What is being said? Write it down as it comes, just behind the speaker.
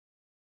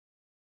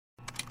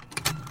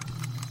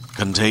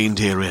Contained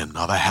herein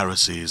are the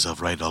heresies of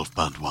Radolf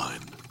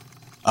Burntwine,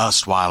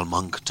 erstwhile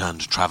monk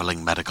turned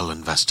traveling medical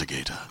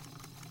investigator.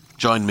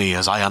 Join me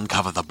as I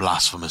uncover the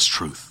blasphemous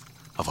truth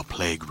of a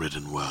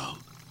plague-ridden world,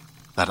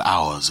 that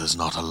ours is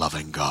not a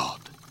loving God,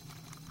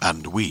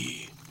 and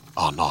we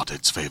are not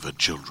its favored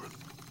children.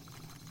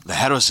 The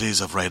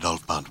heresies of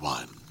Radolf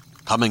Burntwine,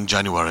 coming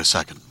January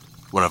 2nd,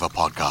 wherever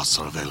podcasts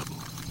are available.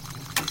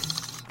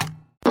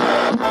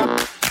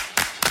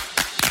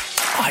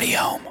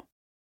 Audio.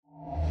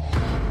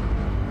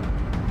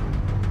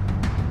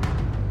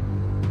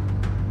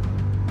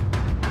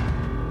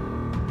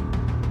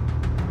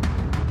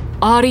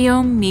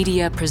 Audio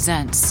Media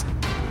presents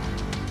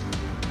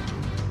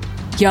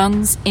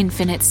Young's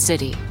Infinite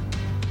City.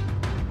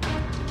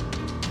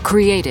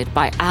 Created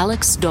by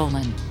Alex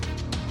Dolan.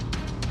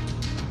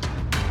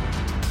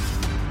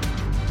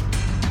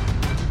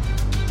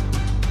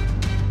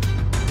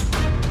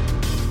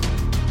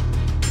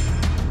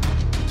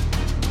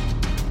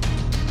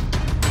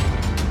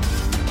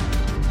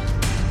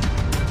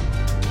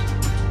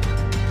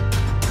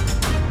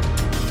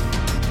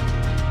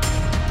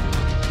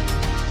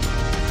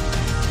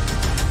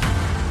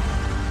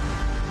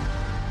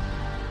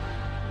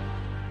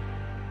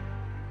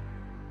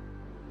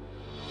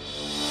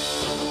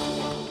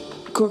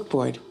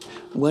 Corkboard,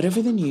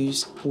 whatever the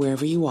news,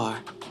 wherever you are.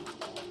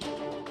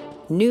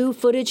 New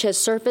footage has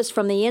surfaced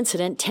from the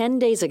incident 10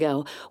 days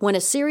ago when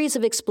a series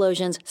of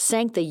explosions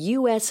sank the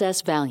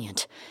USS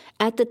Valiant.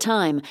 At the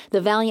time,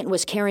 the Valiant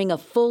was carrying a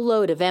full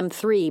load of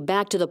M3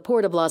 back to the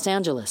port of Los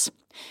Angeles.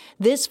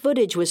 This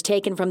footage was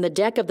taken from the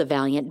deck of the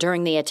Valiant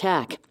during the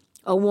attack.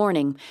 A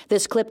warning,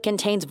 this clip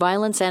contains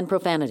violence and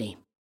profanity.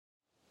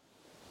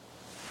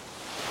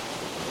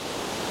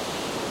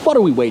 What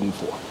are we waiting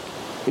for?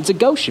 It's a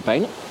ghost ship,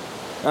 ain't it?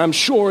 I'm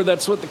sure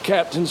that's what the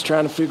captain's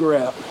trying to figure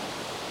out.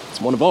 It's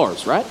one of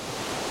ours, right?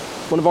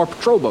 One of our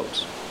patrol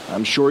boats.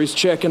 I'm sure he's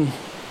checking.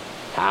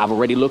 I've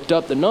already looked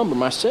up the number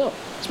myself.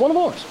 It's one of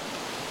ours.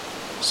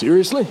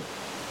 Seriously?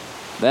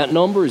 That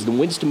number is the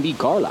Winston B.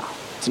 Carlisle.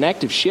 It's an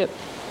active ship.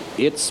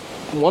 It's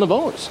one of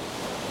ours.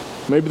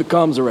 Maybe the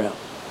comms are out.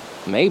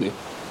 Maybe.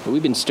 But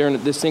we've been staring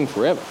at this thing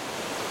forever.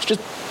 It's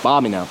just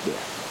bobbing out there,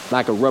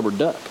 like a rubber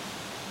duck.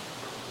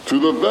 To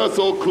the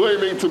vessel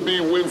claiming to be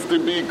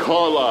Winston B.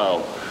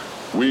 Carlisle,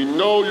 we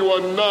know you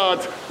are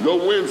not the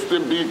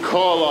Winston B.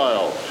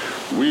 Carlisle.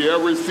 We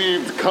have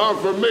received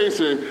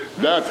confirmation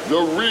that the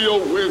real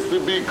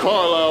Winston B.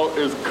 Carlisle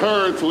is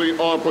currently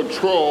on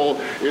patrol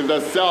in the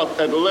South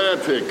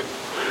Atlantic.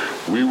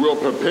 We will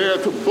prepare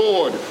to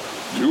board.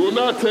 Do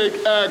not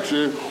take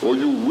action or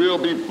you will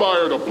be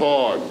fired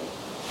upon.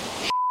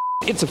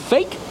 It's a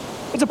fake?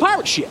 It's a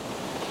pirate ship.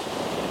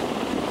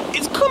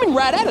 It's coming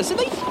right at us. Are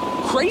they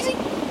crazy?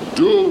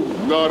 Do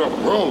not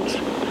approach.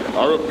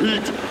 I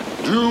repeat,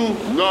 do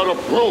not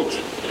approach.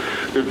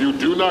 If you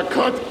do not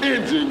cut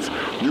engines,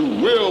 you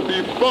will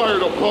be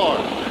fired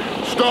upon.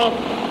 Stop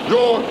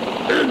your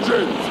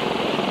engines!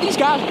 These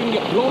guys are gonna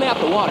get blown out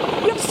the water.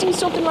 You ever seen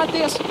something like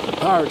this? A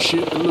pirate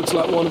ship that looks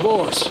like one of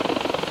ours.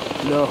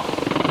 No,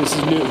 this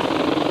is new.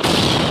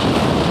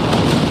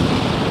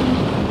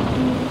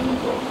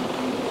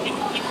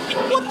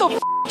 What the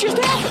f*** just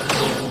happened?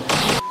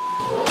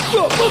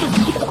 Oh, mother...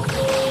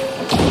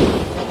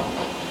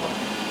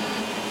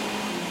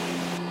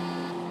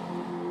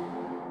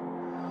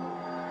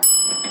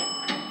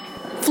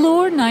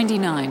 Floor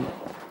 99.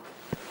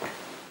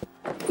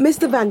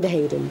 Mr. Van der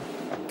Hayden,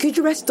 could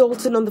you rest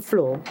Dalton on the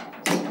floor?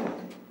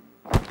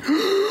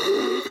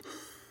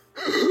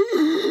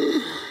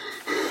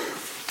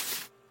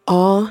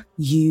 Are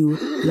you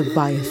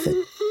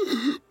Leviathan?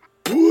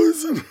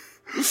 Poison.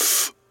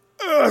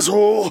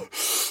 Asshole.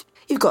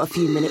 You've got a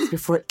few minutes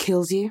before it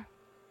kills you.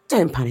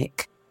 Don't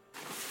panic.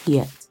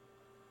 Yet.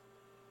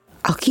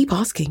 I'll keep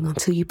asking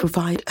until you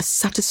provide a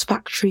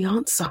satisfactory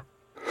answer.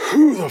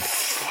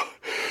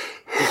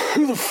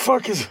 Who the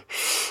fuck is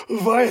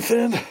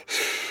Leviathan?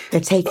 They're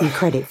taking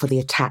credit for the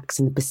attacks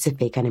in the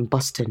Pacific and in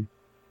Boston.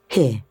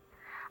 Here,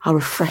 I'll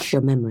refresh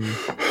your memory.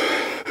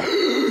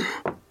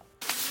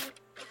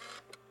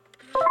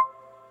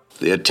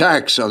 The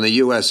attacks on the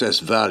USS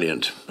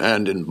Valiant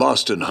and in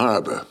Boston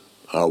Harbor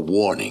are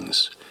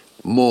warnings.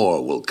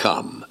 More will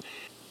come.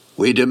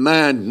 We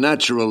demand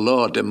natural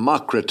law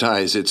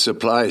democratize its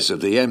supplies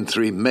of the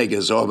M3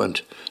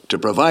 megasorbent to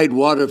provide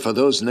water for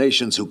those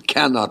nations who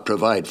cannot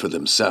provide for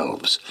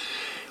themselves.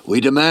 We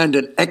demand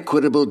an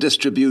equitable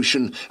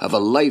distribution of a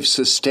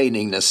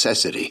life-sustaining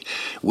necessity.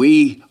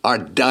 We are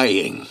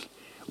dying.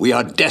 We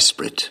are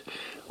desperate.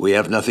 We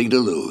have nothing to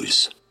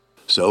lose.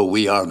 So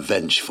we are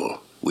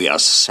vengeful. We are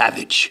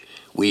savage.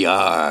 We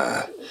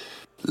are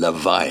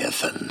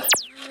Leviathan.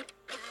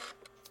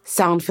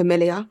 Sound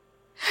familiar?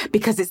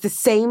 Because it's the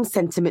same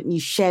sentiment you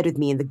shared with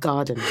me in the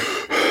garden.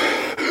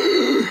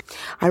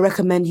 I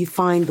recommend you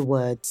find the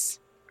words.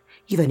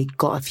 You've only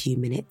got a few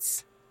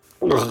minutes.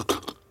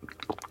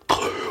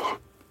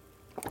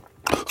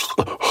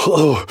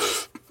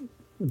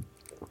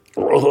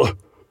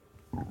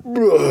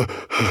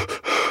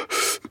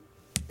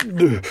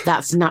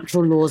 That's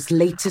Natural Law's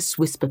latest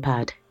whisper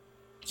pad.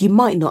 You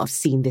might not have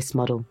seen this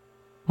model.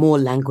 More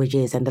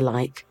languages and the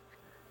like.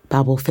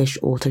 Babblefish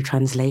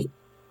auto-translate.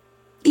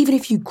 Even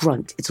if you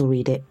grunt, it'll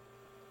read it.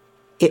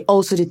 It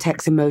also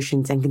detects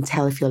emotions and can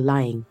tell if you're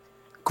lying.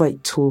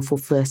 Great tool for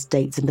first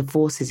dates and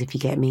divorces, if you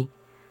get me.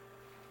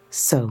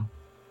 So,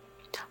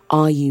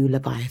 are you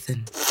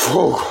Leviathan?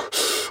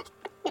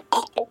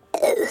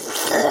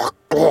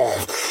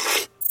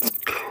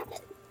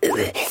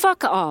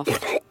 Fuck off.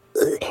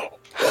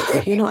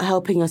 You're not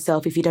helping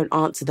yourself if you don't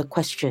answer the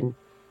question.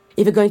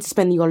 If you're going to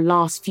spend your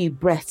last few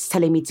breaths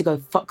telling me to go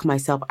fuck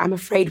myself, I'm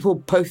afraid we'll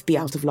both be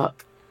out of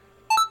luck.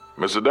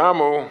 Miss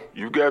Adamo,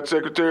 you've got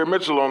Secretary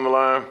Mitchell on the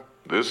line.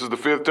 This is the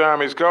 5th time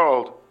he's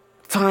called.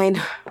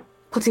 Fine.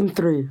 Put him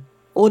through.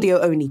 Audio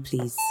only,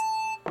 please.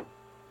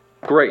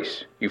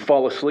 Grace, you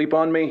fall asleep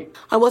on me?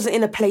 I wasn't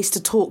in a place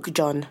to talk,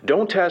 John.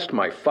 Don't test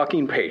my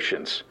fucking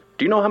patience.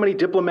 Do you know how many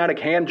diplomatic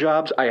hand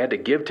jobs I had to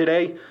give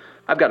today?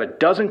 I've got a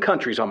dozen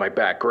countries on my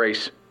back,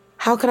 Grace.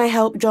 How can I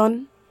help,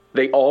 John?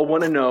 They all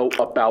want to know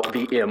about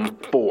the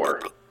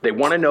M4. They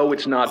want to know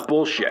it's not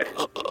bullshit.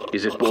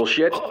 Is it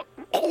bullshit?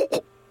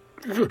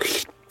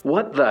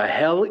 What the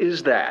hell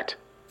is that?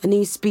 A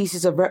new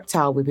species of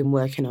reptile we've been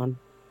working on.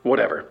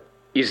 Whatever.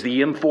 Is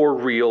the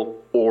M4 real,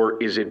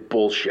 or is it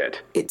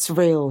bullshit? It's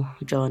real,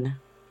 John.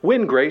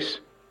 When, Grace?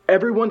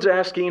 Everyone's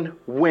asking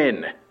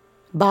when.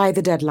 By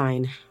the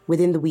deadline,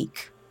 within the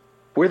week.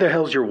 Where the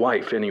hell's your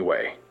wife,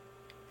 anyway?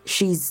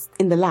 She's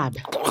in the lab,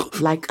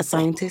 like a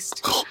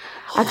scientist.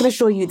 I can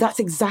assure you that's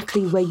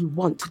exactly where you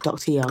want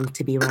Dr. Young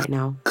to be right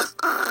now.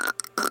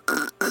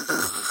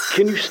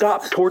 Can you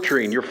stop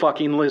torturing your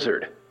fucking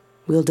lizard?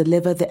 We'll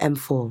deliver the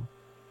M4.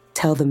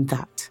 Tell them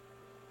that.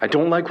 I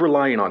don't like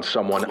relying on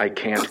someone I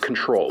can't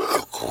control.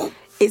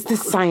 It's the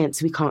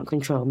science we can't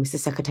control, Mr.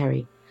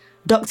 Secretary.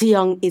 Dr.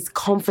 Young is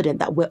confident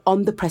that we're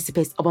on the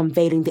precipice of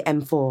unveiling the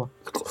M4.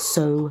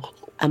 So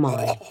am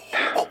I.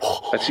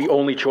 That's the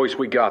only choice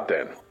we got,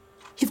 then.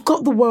 You've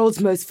got the world's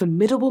most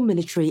formidable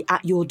military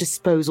at your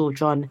disposal,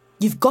 John.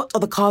 You've got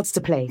other cards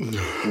to play.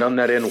 None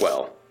that end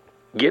well.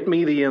 Get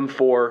me the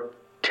M4.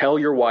 Tell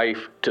your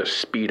wife to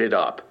speed it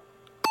up.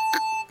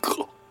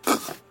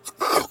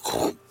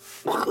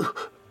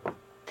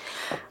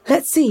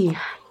 Let's see.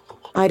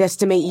 I'd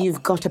estimate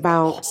you've got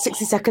about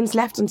 60 seconds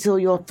left until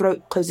your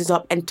throat closes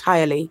up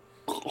entirely.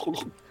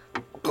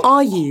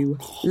 Are you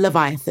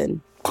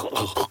Leviathan?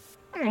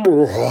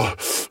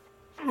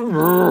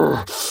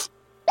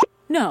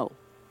 No.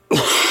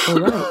 All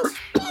right.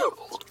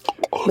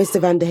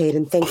 Mr. Van der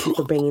Hayden, thank you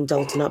for bringing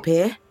Dalton up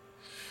here.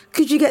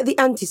 Could you get the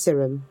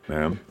anti-serum?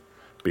 Ma'am,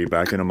 be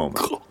back in a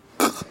moment.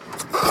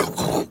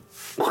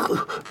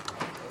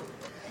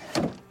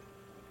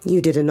 You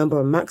did a number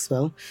on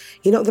Maxwell.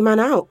 You knocked the man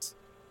out.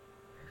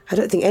 I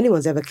don't think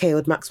anyone's ever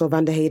KO'd Maxwell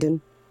Van der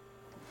Hayden.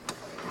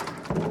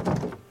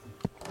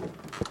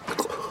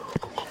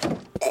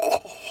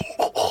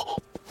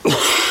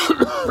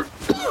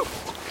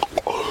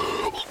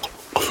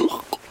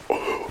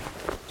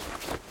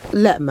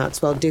 Let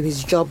Maxwell do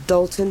his job,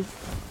 Dalton.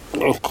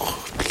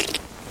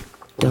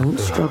 Don't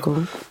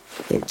struggle.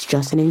 It's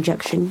just an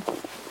injection.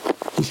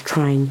 He's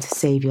trying to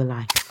save your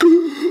life.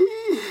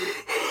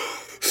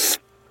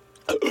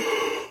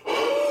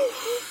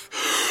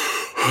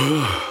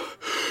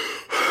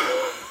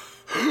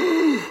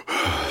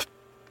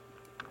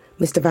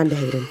 Mr. Van der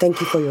Hayden, thank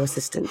you for your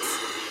assistance.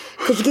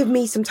 Could you give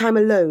me some time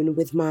alone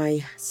with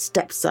my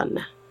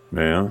stepson?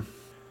 Ma'am,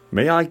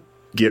 may I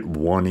get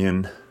one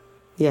in?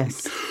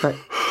 Yes, but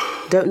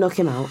don't knock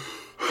him out.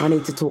 I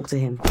need to talk to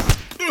him.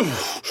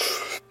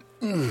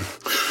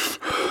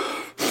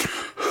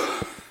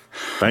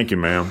 Thank you,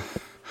 ma'am.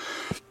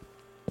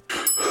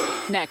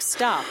 Next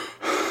stop,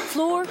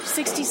 floor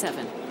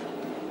 67.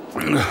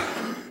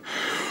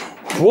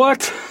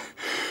 What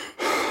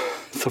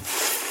the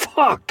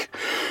fuck?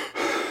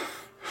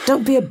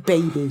 Don't be a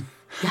baby.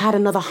 You had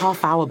another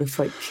half hour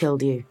before it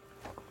killed you.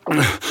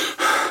 I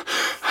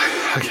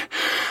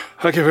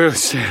can barely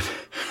stand.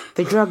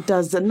 The drug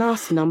does a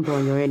nasty number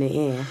on your inner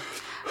ear.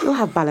 You'll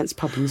have balance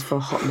problems for a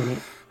hot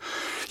minute.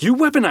 You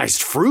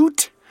weaponized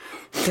fruit?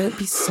 Don't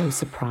be so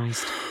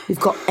surprised. We've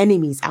got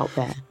enemies out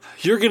there.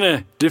 You're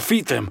gonna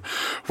defeat them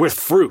with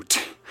fruit.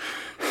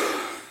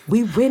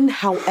 We win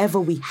however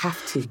we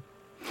have to.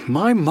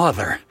 My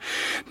mother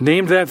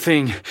named that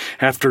thing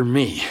after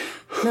me.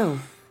 No,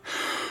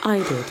 I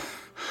did.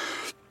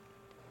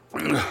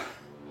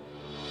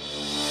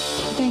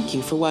 Thank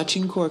you for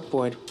watching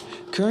Corkboard.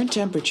 Current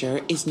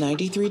temperature is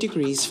 93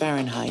 degrees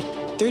Fahrenheit,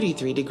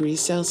 33 degrees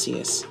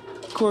Celsius.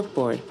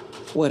 Corkboard,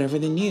 whatever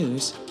the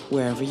news,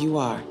 wherever you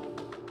are.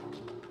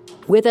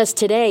 With us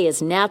today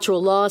is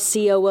Natural Law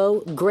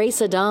COO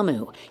Grace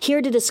Adamu,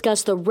 here to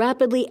discuss the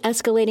rapidly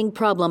escalating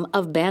problem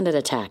of bandit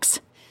attacks.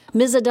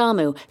 Ms.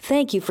 Adamu,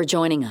 thank you for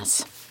joining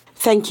us.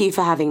 Thank you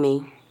for having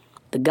me.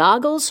 The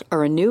goggles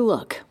are a new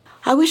look.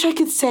 I wish I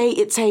could say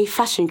it's a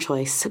fashion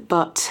choice,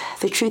 but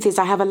the truth is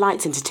I have a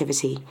light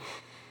sensitivity.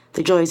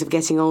 The joys of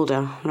getting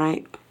older,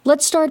 right?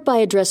 Let's start by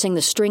addressing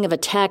the string of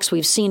attacks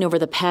we've seen over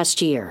the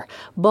past year.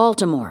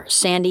 Baltimore,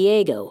 San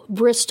Diego,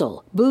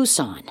 Bristol,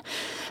 Busan.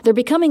 They're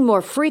becoming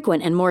more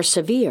frequent and more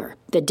severe.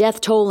 The death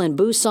toll in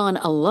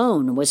Busan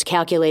alone was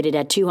calculated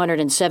at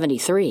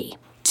 273.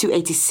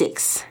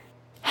 286.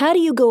 How do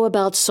you go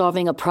about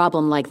solving a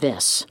problem like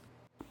this?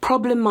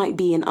 Problem might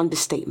be an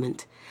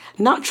understatement.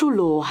 Natural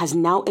law has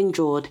now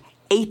endured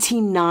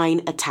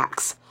 89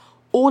 attacks.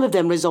 All of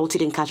them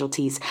resulted in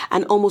casualties,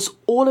 and almost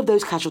all of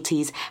those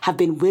casualties have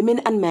been women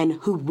and men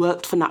who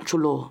worked for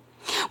natural law.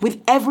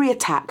 With every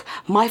attack,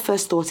 my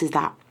first thought is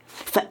that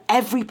for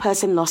every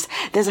person lost,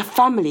 there's a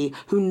family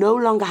who no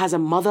longer has a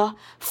mother,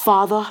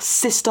 father,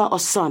 sister, or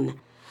son.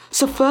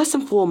 So first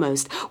and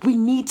foremost, we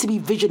need to be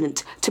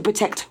vigilant to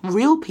protect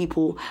real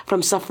people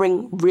from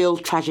suffering real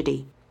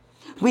tragedy.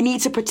 We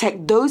need to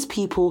protect those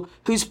people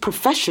whose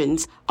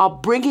professions are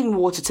bringing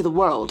water to the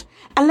world.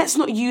 And let's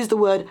not use the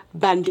word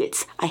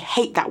bandits. I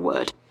hate that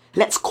word.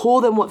 Let's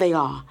call them what they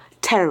are,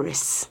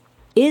 terrorists.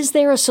 Is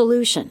there a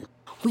solution?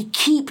 We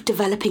keep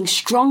developing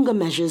stronger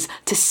measures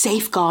to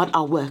safeguard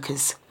our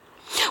workers.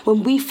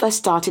 When we first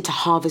started to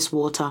harvest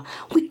water,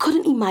 we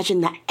couldn't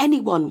imagine that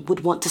anyone would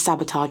want to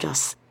sabotage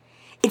us.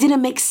 It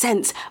didn't make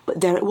sense,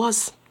 but there it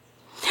was.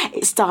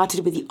 It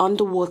started with the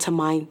underwater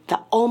mine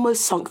that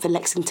almost sunk the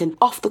Lexington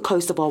off the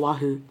coast of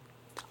Oahu.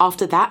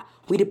 After that,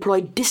 we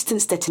deployed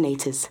distance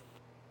detonators.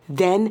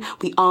 Then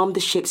we armed the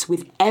ships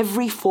with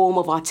every form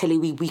of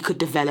artillery we could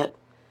develop.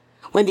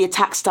 When the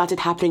attacks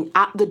started happening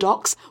at the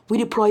docks, we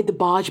deployed the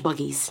barge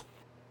buggies.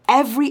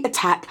 Every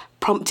attack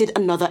prompted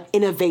another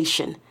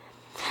innovation.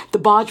 The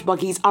barge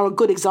buggies are a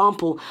good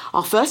example.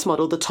 Our first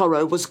model, the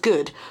Toro, was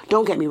good,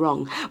 don't get me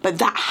wrong, but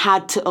that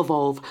had to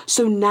evolve.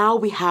 So now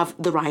we have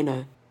the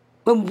Rhino.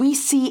 When we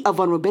see a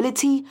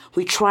vulnerability,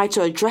 we try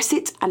to address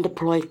it and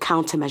deploy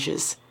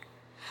countermeasures.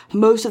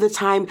 Most of the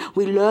time,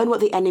 we learn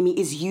what the enemy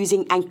is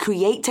using and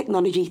create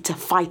technology to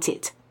fight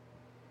it.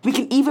 We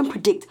can even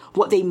predict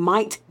what they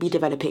might be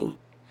developing,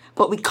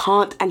 but we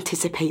can't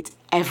anticipate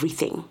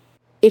everything.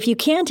 If you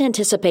can't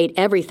anticipate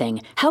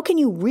everything, how can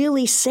you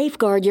really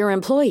safeguard your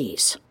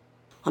employees?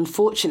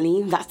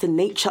 Unfortunately, that's the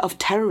nature of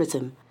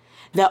terrorism.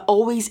 They're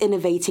always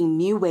innovating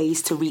new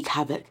ways to wreak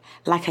havoc.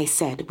 Like I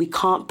said, we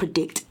can't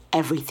predict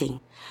everything,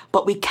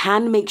 but we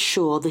can make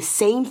sure the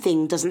same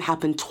thing doesn't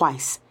happen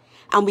twice,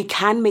 and we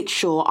can make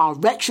sure our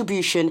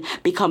retribution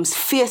becomes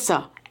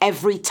fiercer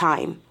every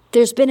time.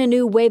 There's been a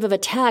new wave of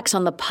attacks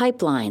on the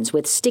pipelines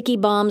with sticky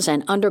bombs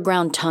and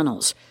underground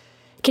tunnels.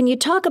 Can you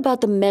talk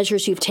about the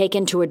measures you've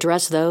taken to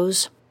address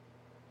those?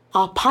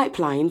 Our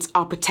pipelines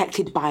are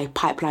protected by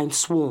pipeline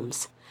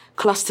swarms,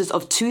 clusters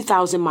of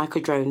 2,000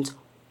 microdrones,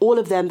 all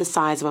of them the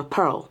size of a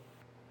pearl.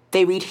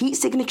 They read heat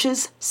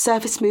signatures,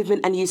 surface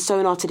movement, and use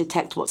sonar to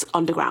detect what's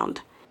underground.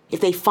 If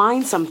they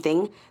find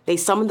something, they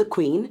summon the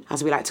queen,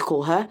 as we like to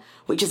call her,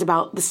 which is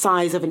about the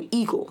size of an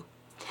eagle.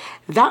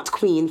 That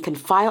queen can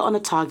fire on a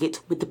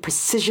target with the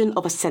precision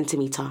of a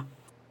centimeter.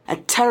 A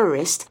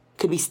terrorist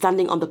could be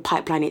standing on the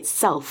pipeline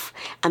itself,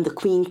 and the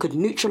queen could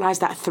neutralize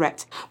that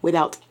threat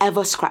without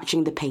ever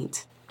scratching the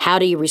paint. How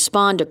do you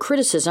respond to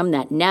criticism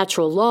that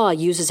natural law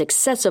uses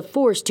excessive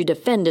force to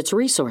defend its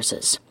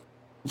resources?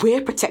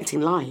 We're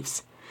protecting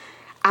lives.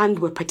 And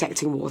we're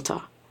protecting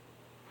water.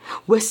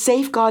 We're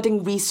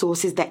safeguarding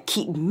resources that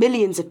keep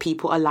millions of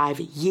people alive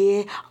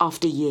year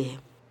after year.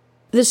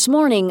 This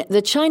morning,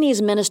 the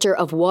Chinese Minister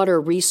of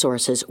Water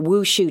Resources,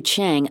 Wu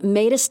Shu-chang,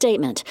 made a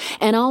statement,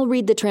 and I'll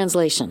read the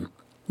translation.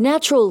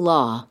 Natural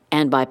law,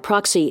 and by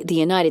proxy the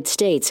United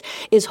States,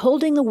 is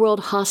holding the world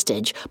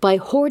hostage by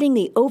hoarding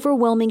the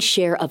overwhelming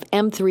share of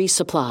M3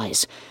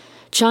 supplies.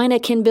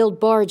 China can build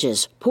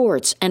barges,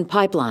 ports, and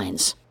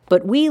pipelines.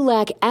 But we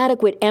lack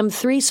adequate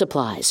M3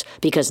 supplies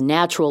because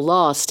natural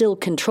law still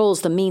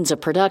controls the means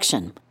of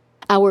production.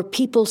 Our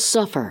people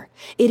suffer.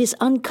 It is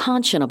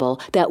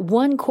unconscionable that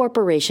one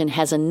corporation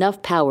has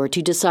enough power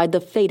to decide the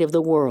fate of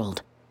the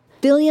world.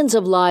 Billions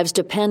of lives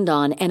depend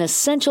on an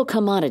essential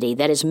commodity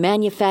that is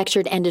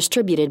manufactured and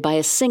distributed by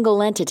a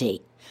single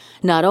entity.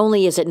 Not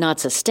only is it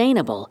not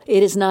sustainable,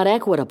 it is not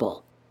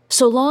equitable.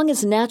 So long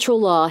as natural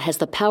law has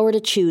the power to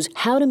choose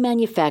how to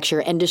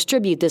manufacture and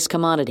distribute this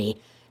commodity,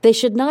 they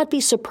should not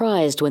be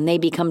surprised when they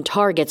become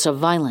targets of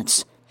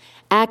violence.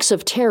 Acts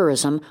of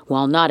terrorism,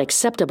 while not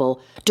acceptable,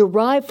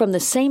 derive from the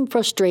same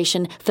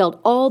frustration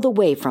felt all the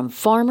way from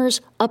farmers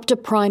up to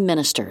prime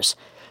ministers.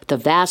 The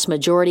vast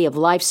majority of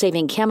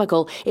life-saving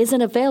chemical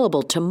isn't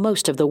available to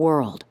most of the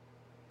world.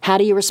 How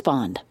do you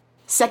respond?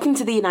 Second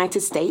to the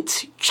United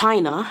States,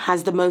 China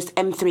has the most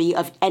M3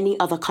 of any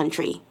other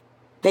country.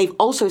 They've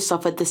also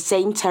suffered the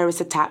same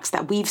terrorist attacks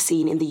that we've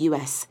seen in the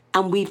US,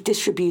 and we've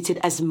distributed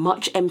as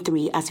much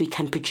M3 as we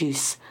can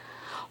produce.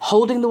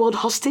 Holding the world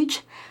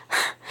hostage?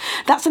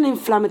 That's an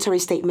inflammatory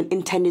statement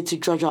intended to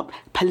drudge up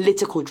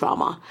political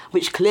drama,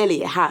 which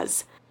clearly it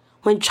has.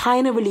 When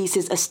China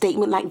releases a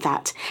statement like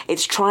that,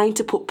 it's trying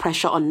to put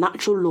pressure on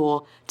natural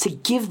law to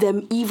give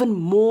them even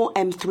more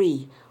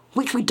M3,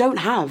 which we don't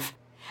have.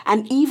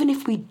 And even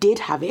if we did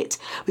have it,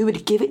 we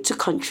would give it to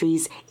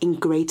countries in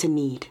greater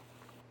need.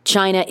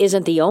 China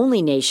isn't the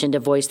only nation to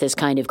voice this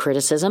kind of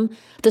criticism.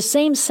 The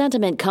same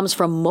sentiment comes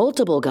from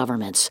multiple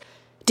governments.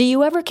 Do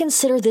you ever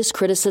consider this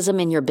criticism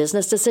in your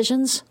business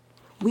decisions?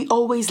 We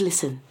always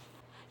listen.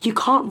 You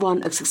can't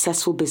run a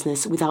successful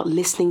business without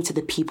listening to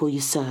the people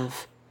you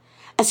serve.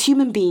 As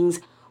human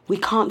beings, we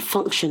can't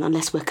function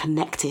unless we're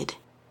connected.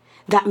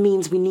 That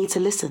means we need to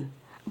listen.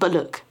 But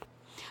look,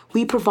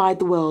 we provide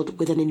the world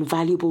with an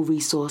invaluable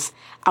resource,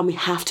 and we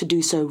have to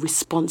do so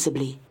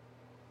responsibly.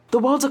 The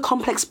world's a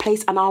complex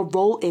place, and our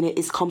role in it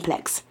is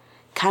complex.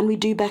 Can we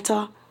do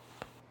better?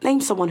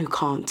 Name someone who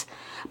can't,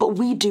 but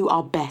we do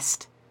our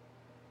best.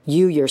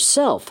 You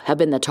yourself have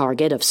been the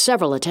target of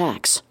several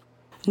attacks.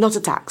 Not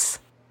attacks.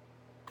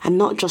 And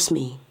not just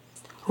me.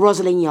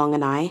 Rosalind Young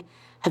and I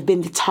have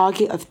been the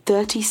target of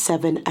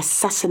 37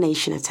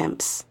 assassination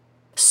attempts.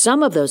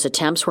 Some of those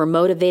attempts were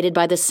motivated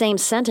by the same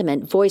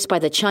sentiment voiced by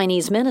the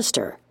Chinese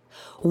minister.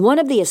 One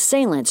of the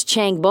assailants,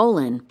 Chang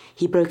Bolin...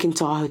 He broke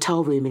into our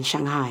hotel room in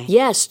Shanghai.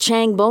 Yes,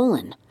 Chang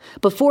Bolin.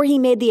 Before he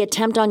made the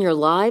attempt on your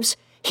lives,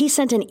 he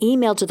sent an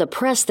email to the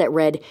press that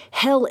read,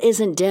 "Hell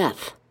isn't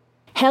death.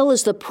 Hell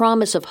is the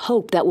promise of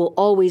hope that will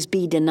always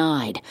be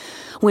denied.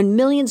 When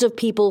millions of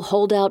people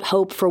hold out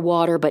hope for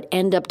water but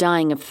end up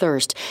dying of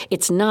thirst,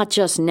 it's not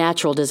just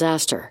natural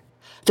disaster.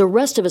 The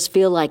rest of us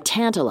feel like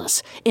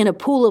Tantalus, in a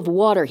pool of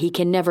water he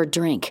can never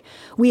drink.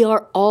 We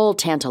are all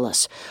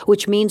Tantalus,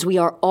 which means we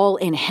are all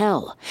in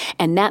hell,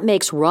 and that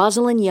makes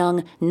Rosalind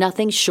Young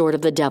nothing short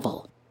of the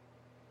devil."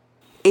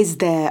 Is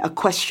there a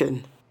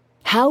question?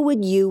 How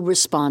would you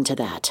respond to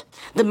that?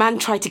 The man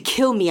tried to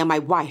kill me and my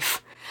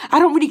wife. I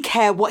don't really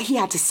care what he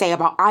had to say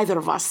about either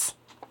of us.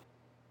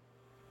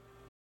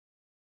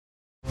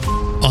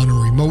 On a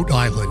remote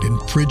island in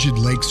frigid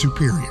Lake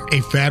Superior,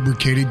 a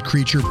fabricated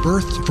creature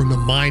birthed from the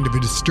mind of a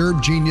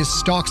disturbed genius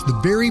stalks the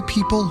very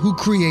people who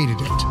created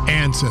it.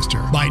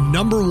 Ancestor, by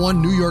 #1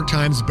 New York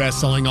Times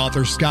bestselling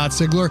author Scott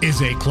Sigler,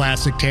 is a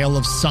classic tale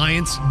of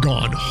science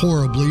gone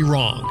horribly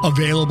wrong.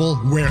 Available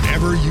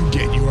wherever you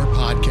get your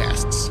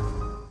podcasts.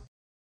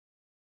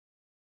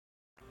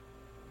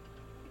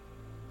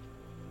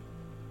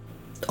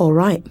 All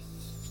right.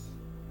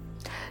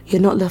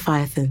 You're not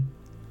Leviathan.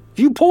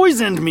 You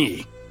poisoned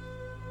me!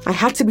 I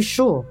had to be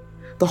sure.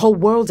 The whole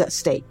world's at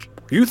stake.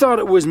 You thought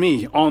it was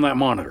me on that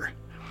monitor.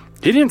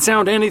 He didn't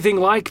sound anything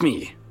like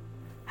me.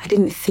 I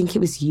didn't think it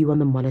was you on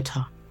the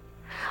monitor.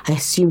 I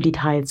assumed he'd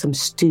hired some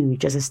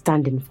stooge as a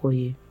stand-in for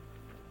you.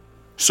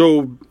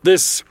 So,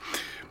 this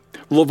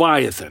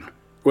Leviathan,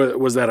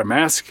 was that a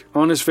mask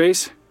on his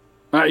face?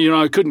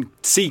 I couldn't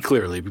see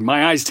clearly.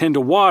 My eyes tend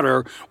to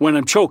water when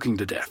I'm choking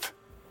to death.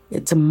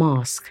 It's a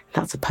mask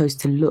that's supposed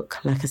to look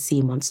like a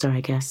sea monster,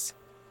 I guess.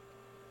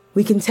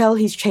 We can tell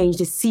he's changed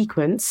his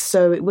sequence,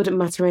 so it wouldn't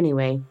matter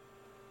anyway.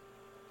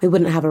 We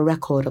wouldn't have a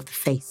record of the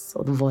face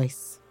or the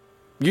voice.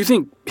 You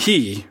think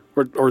he,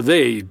 or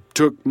they,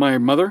 took my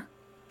mother?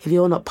 If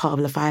you're not part of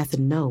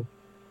Leviathan, no.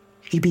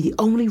 You'd be the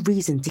only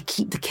reason to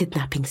keep the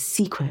kidnapping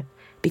secret,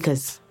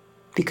 because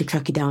we could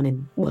track you down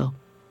in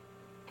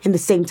the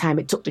same time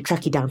it took to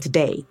track you down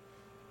today.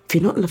 If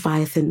you're not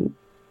Leviathan,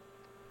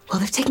 well,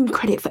 they've taken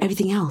credit for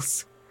everything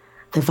else.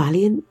 The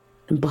Valiant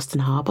and Boston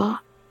Harbor.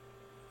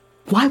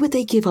 Why would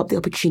they give up the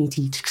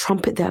opportunity to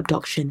trumpet their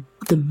abduction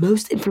of the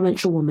most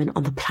influential woman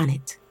on the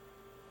planet?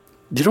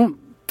 You don't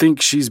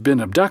think she's been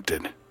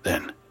abducted,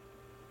 then?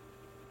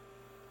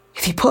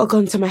 If you put a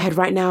gun to my head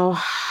right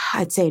now,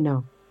 I'd say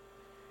no.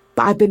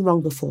 But I've been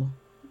wrong before.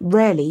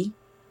 Rarely,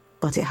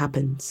 but it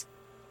happens.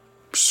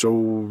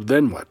 So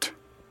then what?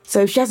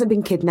 So if she hasn't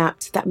been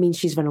kidnapped, that means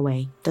she's run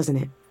away, doesn't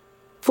it?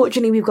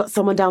 Fortunately, we've got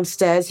someone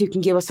downstairs who can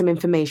give us some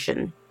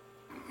information.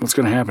 What's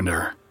going to happen to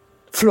her?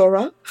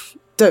 Flora?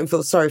 Don't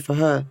feel sorry for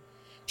her.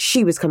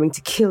 She was coming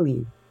to kill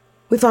you.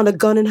 We found a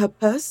gun in her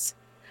purse.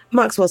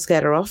 Maxwell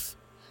scared her off.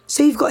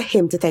 So you've got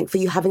him to thank for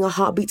you having a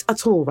heartbeat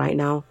at all right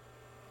now.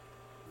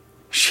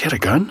 She had a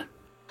gun?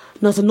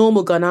 Not a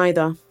normal gun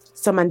either.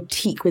 Some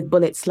antique with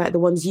bullets like the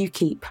ones you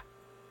keep.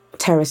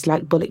 Terrorists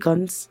like bullet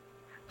guns.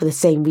 For the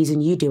same reason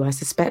you do, I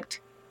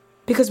suspect.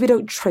 Because we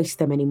don't trace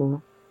them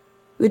anymore.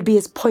 It would be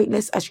as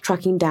pointless as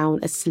tracking down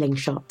a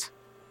slingshot.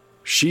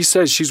 She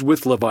says she's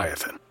with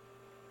Leviathan.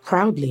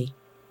 Proudly.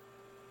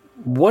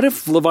 What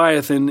if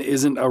Leviathan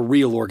isn't a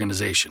real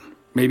organization?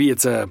 Maybe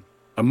it's a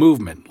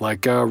movement,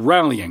 like a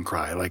rallying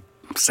cry, like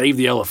Save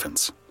the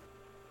Elephants.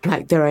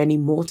 Like there are any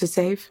more to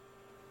save?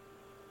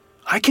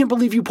 I can't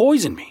believe you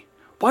poisoned me.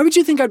 Why would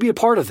you think I'd be a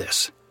part of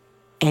this?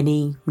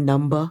 Any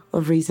number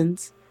of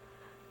reasons.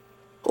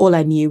 All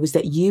I knew was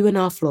that you and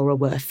our Flora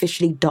were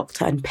officially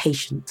doctor and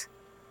patient.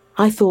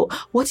 I thought,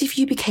 what if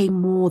you became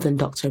more than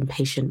doctor and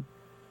patient?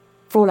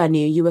 For all I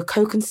knew, you were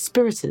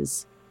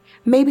co-conspirators.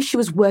 Maybe she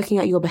was working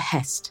at your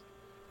behest.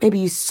 Maybe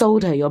you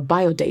sold her your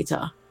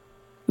biodata.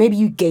 Maybe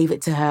you gave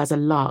it to her as a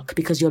lark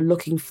because you're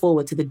looking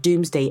forward to the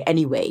doomsday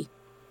anyway.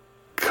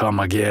 Come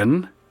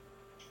again?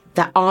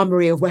 That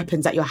armory of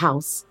weapons at your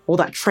house, all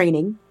that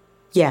training.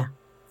 Yeah,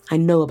 I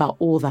know about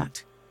all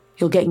that.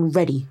 You're getting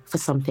ready for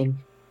something.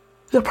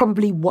 You're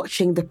probably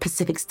watching the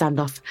Pacific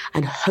standoff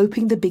and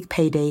hoping the big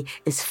payday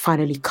is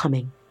finally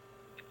coming.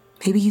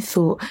 Maybe you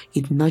thought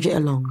you'd nudge it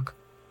along.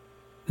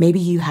 Maybe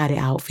you had it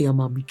out for your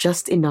mum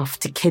just enough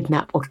to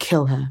kidnap or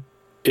kill her.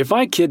 If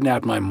I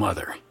kidnapped my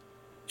mother,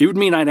 it would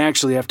mean I'd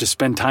actually have to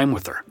spend time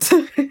with her.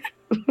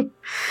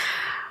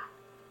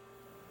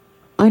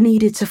 I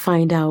needed to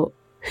find out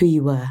who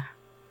you were.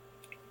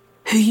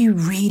 Who you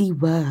really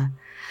were.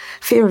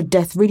 Fear of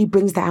death really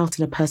brings that out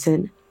in a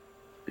person.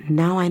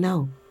 Now I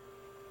know.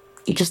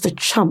 You're just a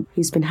chump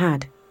who's been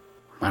had.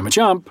 I'm a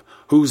chump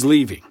who's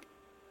leaving.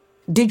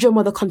 Did your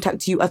mother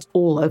contact you at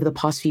all over the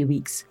past few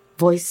weeks?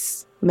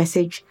 Voice,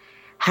 message,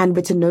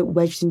 handwritten note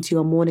wedged into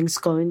your morning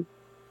scone?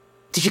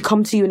 Did she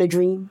come to you in a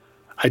dream?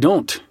 I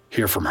don't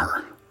hear from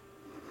her.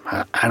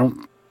 I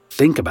don't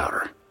think about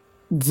her.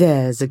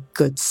 There's a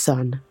good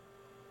son.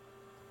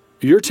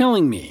 You're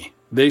telling me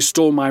they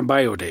stole my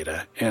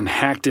biodata and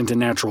hacked into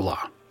Natural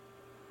Law.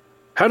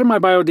 How did my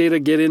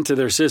biodata get into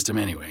their system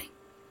anyway?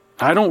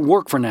 I don't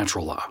work for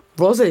Natural Law.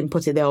 Rosalind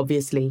put it there,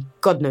 obviously.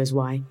 God knows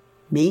why.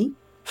 Me?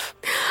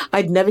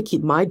 I'd never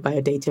keep my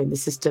biodata in the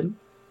system.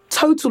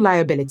 Total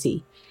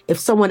liability. If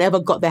someone ever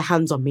got their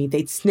hands on me,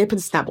 they'd snip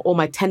and snap all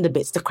my tender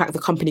bits to crack the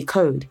company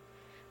code.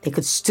 They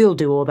could still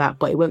do all that,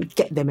 but it won't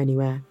get them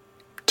anywhere.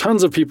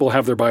 Tons of people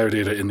have their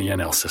biodata in the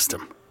NL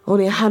system.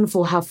 Only a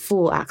handful have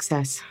full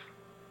access.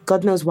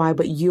 God knows why,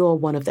 but you're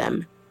one of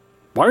them.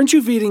 Why aren't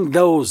you feeding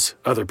those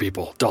other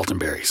people Dalton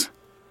berries?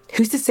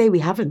 Who's to say we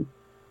haven't?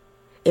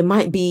 It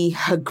might be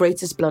her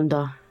greatest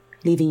blunder,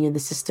 leaving you in the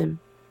system.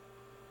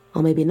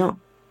 Or maybe not.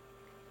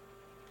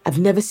 I've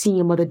never seen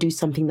your mother do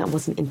something that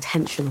wasn't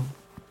intentional.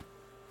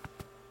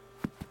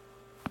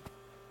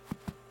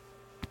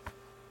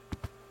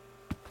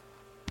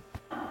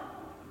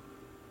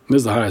 This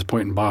is the highest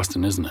point in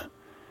Boston, isn't it?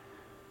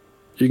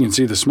 You can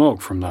see the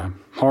smoke from the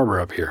harbor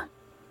up here.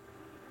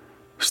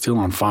 Still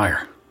on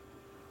fire.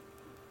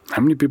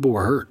 How many people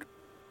were hurt?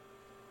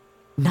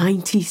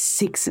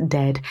 96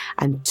 dead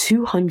and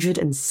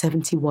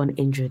 271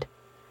 injured.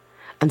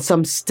 And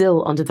some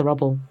still under the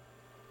rubble.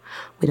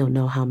 We don't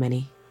know how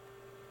many.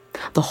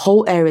 The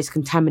whole area is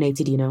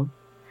contaminated, you know.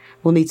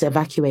 We'll need to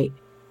evacuate.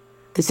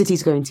 The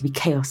city's going to be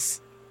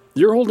chaos.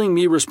 You're holding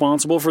me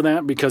responsible for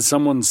that because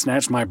someone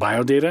snatched my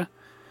biodata?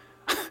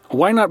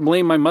 Why not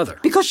blame my mother?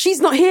 Because she's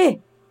not here.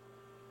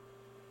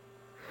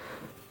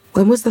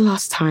 When was the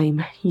last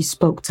time you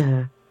spoke to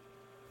her?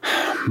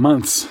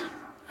 Months.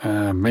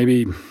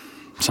 Maybe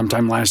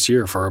sometime last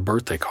year for a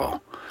birthday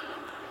call.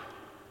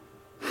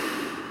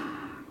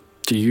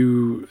 Do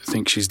you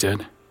think she's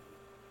dead?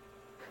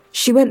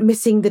 She went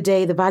missing the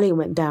day the Valiant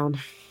went down.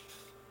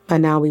 By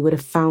now we would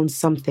have found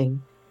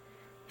something.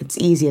 It's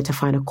easier to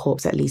find a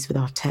corpse, at least with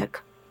our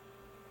tech.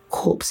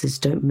 Corpses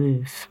don't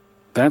move.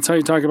 That's how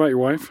you talk about your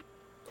wife?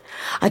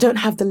 I don't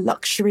have the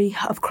luxury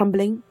of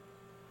crumbling.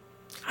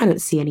 I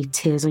don't see any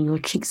tears on your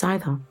cheeks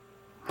either.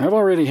 I've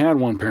already had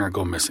one parent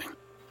go missing.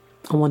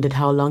 I wondered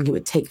how long it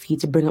would take for you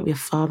to bring up your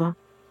father.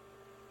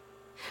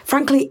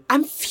 Frankly,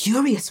 I'm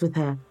furious with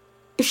her.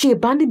 If she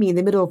abandoned me in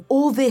the middle of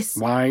all this...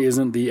 Why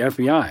isn't the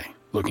FBI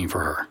looking for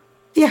her?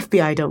 The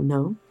FBI don't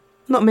know.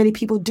 Not many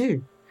people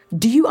do.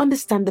 Do you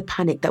understand the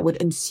panic that would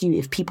ensue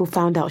if people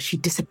found out she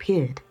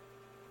disappeared?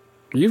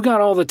 You've got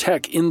all the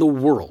tech in the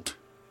world.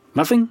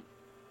 Nothing?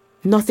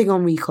 Nothing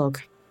on Recog.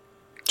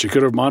 She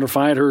could have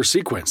modified her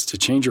sequence to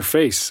change her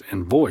face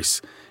and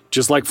voice,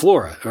 just like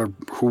Flora, or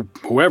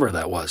whoever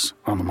that was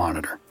on the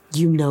monitor.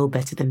 You know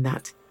better than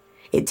that.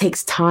 It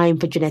takes time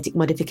for genetic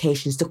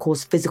modifications to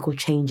cause physical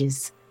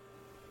changes.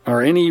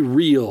 Are any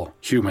real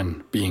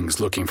human beings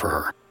looking for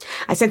her?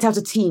 I sent out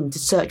a team to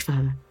search for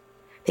her.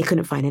 They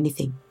couldn't find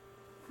anything.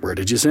 Where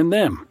did you send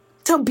them?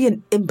 Don't be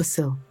an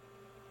imbecile.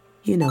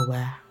 You know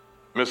where.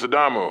 Miss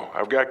Adamu,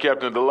 I've got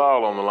Captain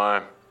Dalal on the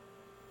line.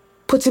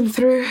 Put him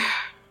through.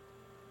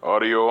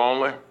 Audio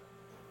only?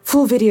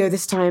 Full video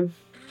this time.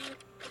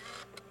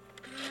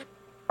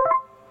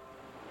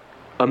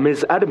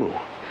 Ms.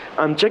 Adamu,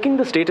 I'm checking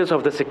the status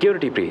of the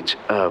security breach.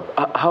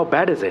 How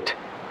bad is it?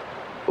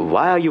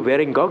 Why are you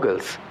wearing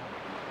goggles?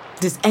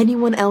 Does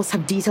anyone else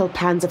have detailed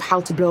plans of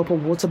how to blow up a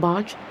water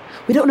barge?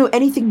 We don't know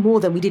anything more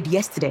than we did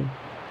yesterday.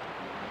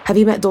 Have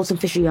you met Dalton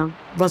Fisher-Young,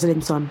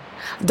 Rosalind's son?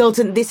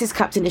 Dalton, this is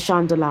Captain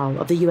Ishan Dalal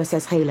of the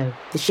USS Halo,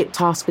 the ship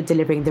tasked with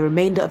delivering the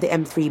remainder of the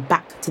M3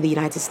 back to the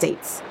United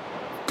States.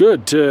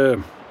 Good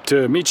to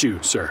meet you,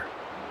 sir.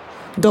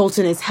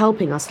 Dalton is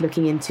helping us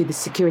looking into the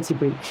security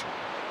breach.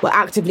 We're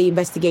actively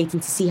investigating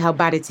to see how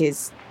bad it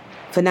is.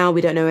 For now,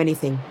 we don't know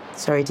anything,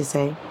 sorry to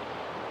say.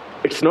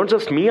 It's not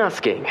just me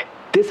asking.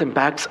 This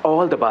impacts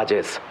all the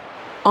barges.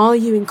 Are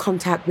you in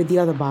contact with the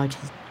other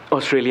barges?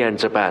 Australia and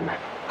Japan.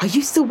 Are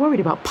you still worried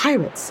about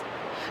pirates?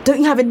 Don't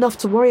you have enough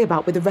to worry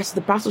about with the rest of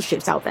the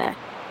battleships out there?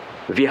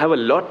 We have a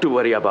lot to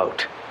worry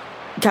about.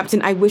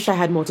 Captain, I wish I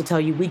had more to tell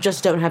you. We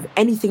just don't have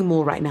anything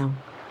more right now.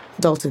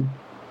 Dalton,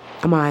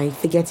 am I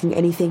forgetting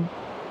anything?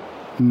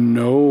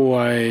 No,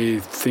 I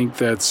think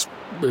that's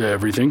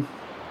everything.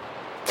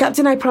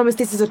 Captain, I promise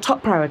this is a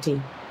top priority.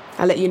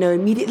 I'll let you know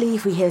immediately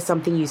if we hear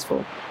something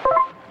useful.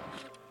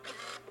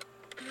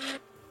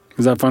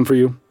 Is that fun for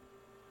you?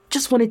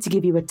 Just wanted to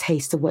give you a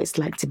taste of what it's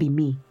like to be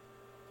me.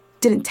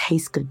 Didn't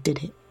taste good,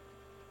 did it?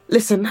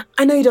 Listen,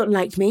 I know you don't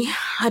like me.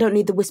 I don't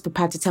need the whisper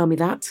pad to tell me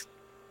that.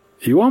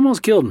 You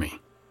almost killed me.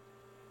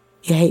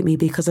 You hate me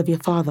because of your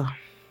father,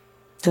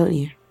 don't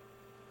you?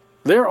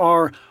 There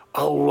are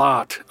a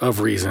lot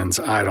of reasons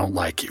I don't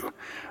like you,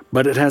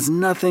 but it has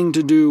nothing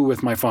to do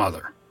with my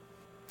father.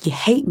 You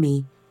hate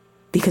me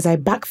because I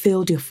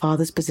backfilled your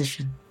father's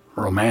position.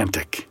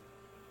 Romantic.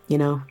 You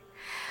know,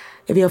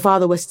 if your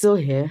father was still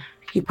here,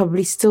 you'd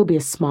probably still be a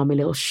smarmy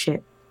little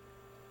shit.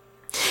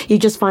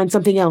 You'd just find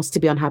something else to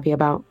be unhappy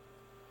about.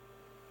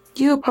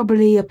 You're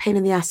probably a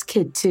pain-in-the-ass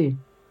kid, too.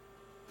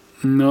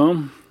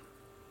 No,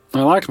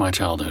 I liked my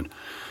childhood.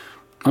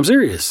 I'm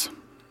serious.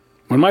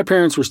 When my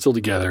parents were still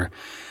together,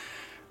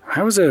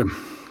 I was a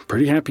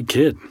pretty happy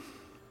kid.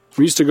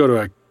 We used to go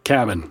to a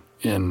cabin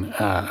in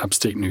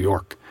upstate New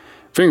York,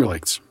 Finger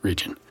Lakes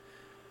region.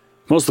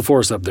 Most of the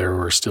forests up there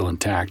were still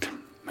intact.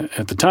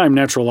 At the time,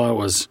 Natural Law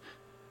was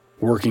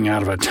working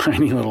out of a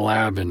tiny little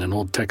lab in an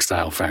old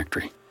textile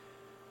factory.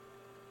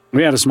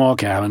 We had a small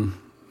cabin,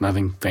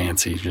 nothing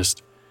fancy,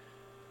 just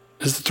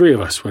the three of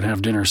us would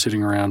have dinner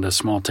sitting around a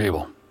small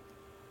table.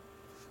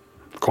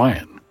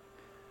 Quiet.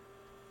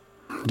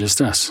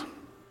 Just us.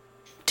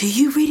 Do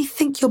you really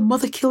think your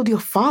mother killed your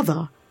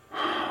father?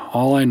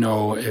 All I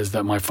know is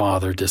that my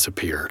father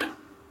disappeared.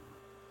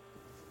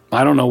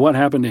 I don't know what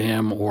happened to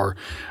him or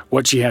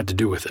what she had to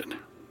do with it.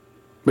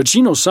 But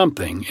she knows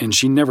something, and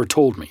she never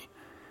told me.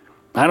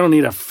 I don't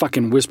need a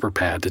fucking whisper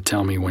pad to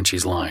tell me when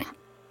she's lying.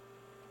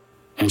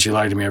 And she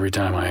lied to me every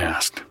time I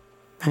asked.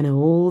 I know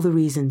all the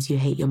reasons you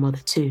hate your mother,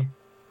 too.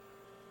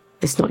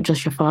 It's not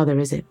just your father,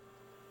 is it?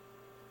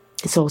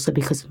 It's also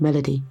because of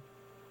Melody.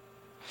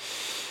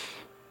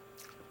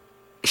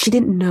 She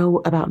didn't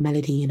know about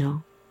Melody, you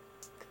know.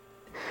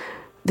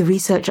 The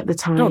research at the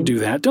time... Don't do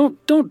that.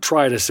 Don't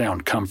try to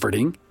sound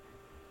comforting.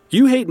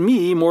 You hate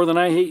me more than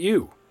I hate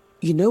you.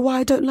 You know why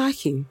I don't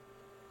like you?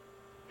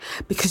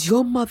 Because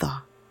your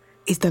mother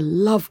is the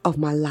love of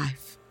my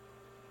life.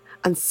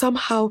 And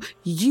somehow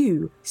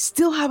you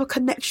still have a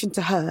connection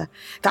to her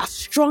that's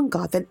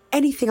stronger than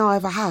anything I'll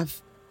ever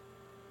have.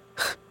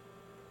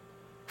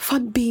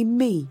 Fun being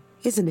me,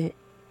 isn't it?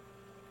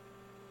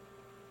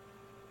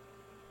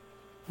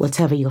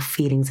 Whatever your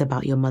feelings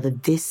about your mother,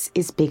 this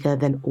is bigger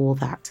than all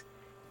that.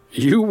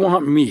 You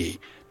want me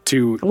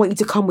to... I want you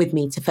to come with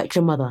me to fetch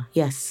your mother,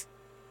 yes.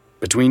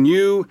 Between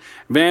you,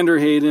 Vander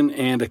Hayden,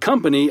 and a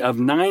company of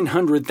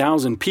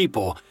 900,000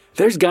 people,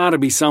 there's gotta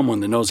be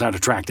someone that knows how to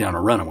track down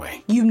a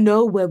runaway. You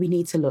know where we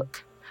need to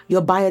look.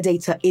 Your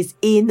biodata is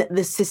in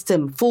the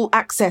system, full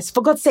access.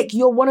 For God's sake,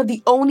 you're one of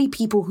the only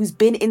people who's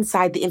been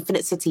inside the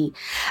Infinite City.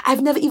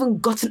 I've never even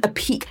gotten a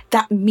peek.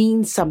 That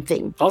means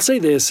something. I'll say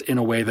this in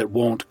a way that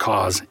won't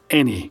cause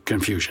any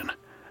confusion.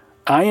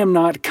 I am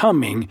not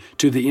coming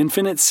to the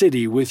Infinite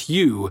City with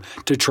you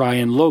to try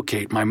and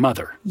locate my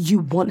mother. You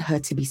want her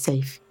to be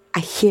safe. I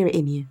hear it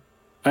in you.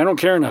 I don't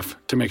care enough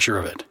to make sure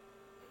of it.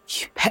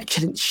 You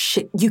petulant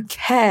shit. You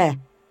care.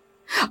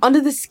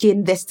 Under the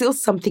skin, there's still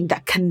something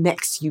that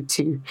connects you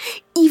two.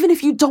 Even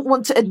if you don't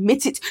want to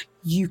admit it,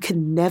 you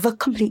can never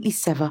completely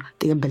sever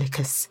the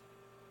umbilicus.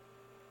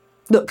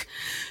 Look,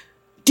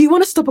 do you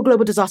want to stop a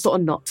global disaster or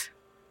not?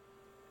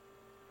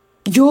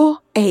 You're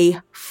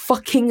a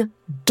fucking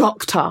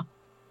doctor.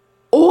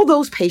 All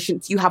those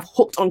patients you have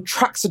hooked on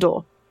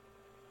Traxador.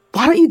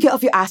 Why don't you get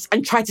off your ass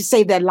and try to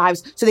save their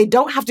lives so they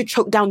don't have to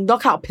choke down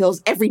knockout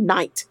pills every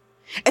night?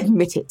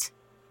 Admit it.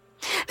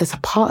 There's a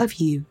part of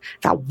you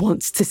that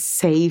wants to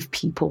save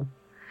people.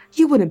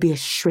 You wouldn't be a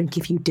shrink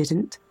if you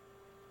didn't.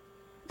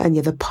 And the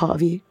other part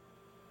of you,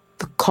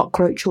 the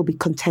cockroach will be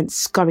content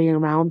scurrying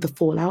around the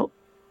fallout.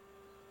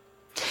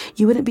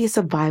 You wouldn't be a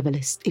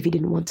survivalist if you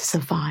didn't want to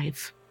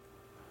survive.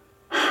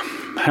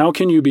 How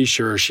can you be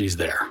sure she's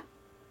there?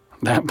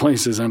 That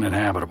place is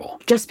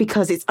uninhabitable. Just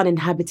because it's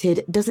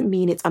uninhabited doesn't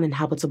mean it's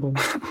uninhabitable.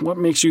 What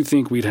makes you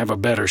think we'd have a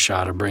better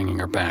shot of bringing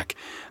her back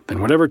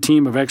than whatever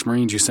team of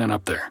ex-Marines you sent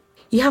up there?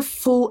 You have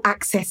full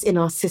access in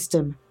our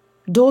system.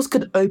 Doors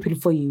could open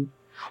for you.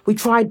 We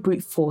tried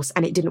brute force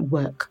and it didn't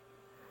work.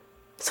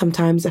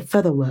 Sometimes a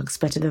feather works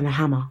better than a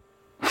hammer.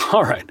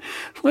 All right,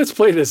 let's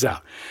play this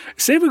out.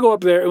 Say we go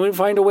up there and we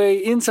find a way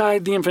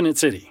inside the Infinite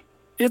City.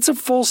 It's a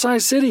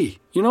full-size city.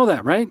 You know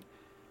that, right?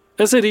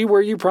 A city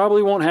where you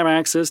probably won't have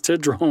access to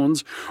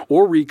drones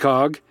or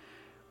recog.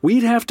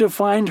 We'd have to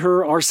find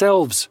her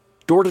ourselves,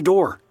 door to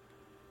door.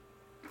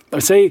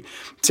 Say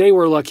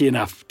we're lucky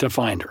enough to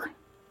find her.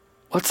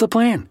 What's the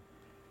plan?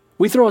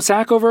 We throw a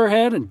sack over her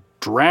head and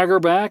drag her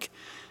back,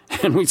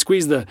 and we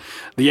squeeze the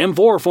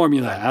M4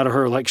 formula out of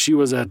her like she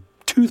was a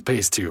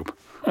toothpaste tube.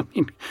 I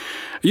mean,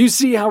 you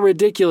see how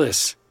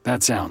ridiculous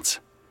that sounds.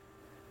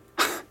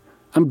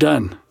 I'm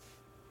done.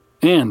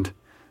 And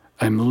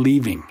I'm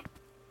leaving.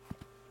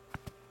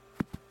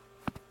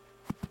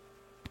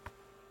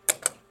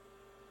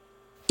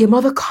 Your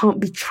mother can't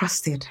be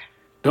trusted.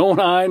 Don't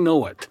I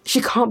know it?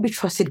 She can't be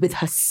trusted with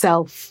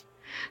herself.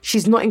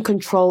 She's not in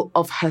control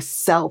of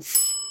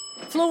herself.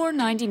 Floor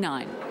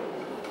 99.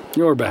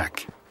 You're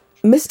back.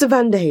 Mr.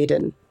 Vander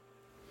Hayden.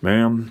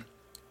 Ma'am,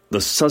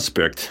 the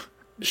suspect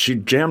She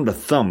jammed a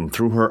thumb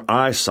through her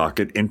eye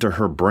socket into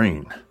her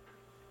brain.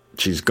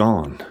 She's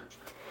gone.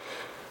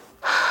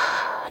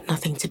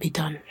 Nothing to be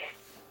done.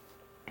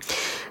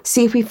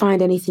 See if we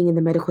find anything in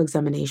the medical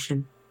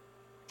examination.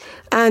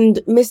 And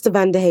Mr.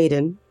 Van der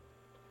Hayden,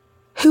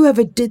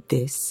 whoever did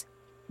this,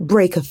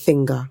 break a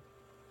finger.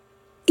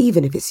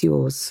 Even if it's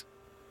yours.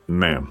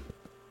 Ma'am.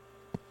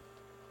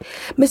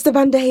 Mr.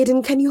 Van der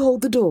Hayden, can you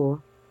hold the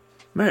door?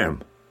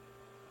 Ma'am.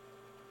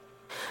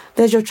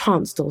 There's your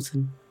chance,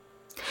 Dalton.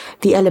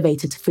 The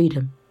elevator to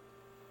freedom.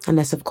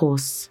 Unless, of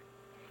course,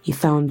 you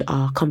found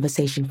our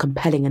conversation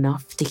compelling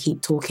enough to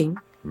keep talking.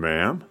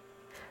 Ma'am?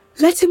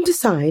 Let him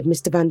decide,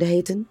 Mr. Van der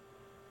Hayden.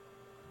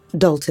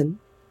 Dalton.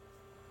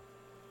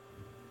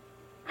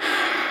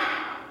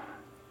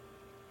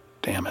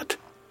 Damn it.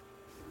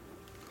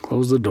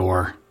 Close the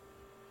door.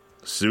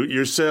 Suit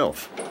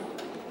yourself.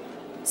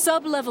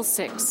 Sub-level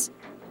 6.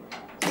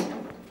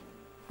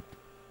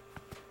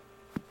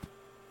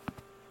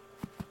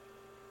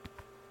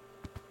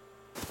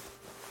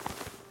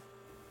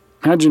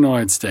 How'd you know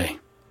I'd stay?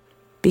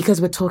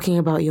 Because we're talking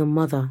about your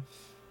mother.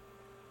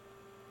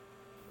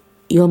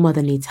 Your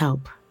mother needs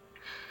help.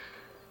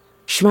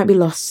 She might be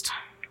lost.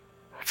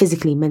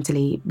 Physically,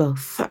 mentally,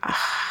 both.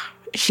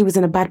 She was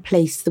in a bad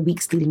place the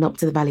weeks leading up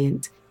to the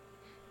Valiant.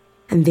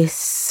 And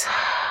this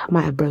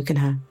might have broken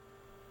her.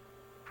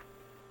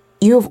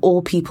 You of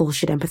all people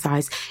should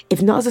empathize,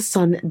 if not as a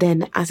son,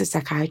 then as a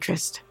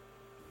psychiatrist.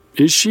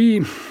 Is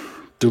she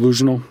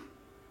delusional?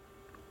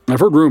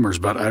 I've heard rumors,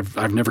 but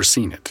I've never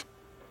seen it.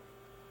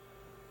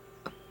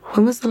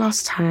 When was the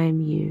last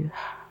time you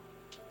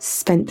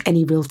spent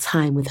any real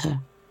time with her?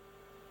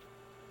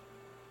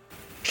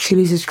 She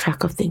loses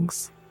track of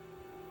things.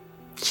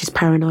 She's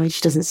paranoid,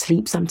 she doesn't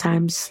sleep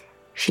sometimes.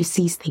 She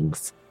sees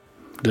things.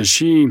 Does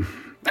she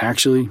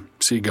actually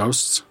see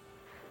ghosts?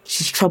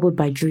 She's troubled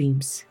by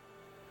dreams.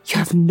 You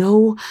have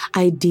no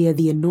idea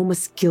the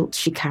enormous guilt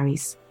she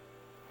carries.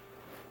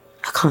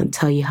 I can't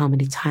tell you how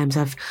many times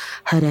I've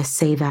heard her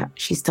say that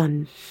she's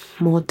done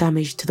more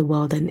damage to the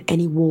world than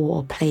any war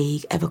or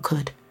plague ever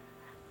could.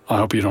 I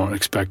hope you don't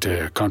expect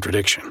a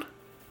contradiction.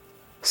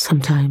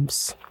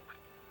 Sometimes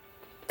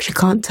she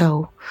can't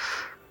tell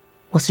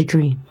what's a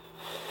dream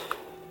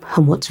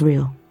and what's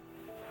real.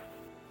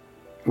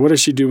 What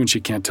does she do when she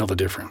can't tell the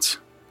difference?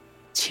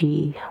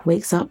 She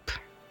wakes up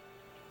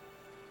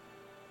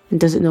and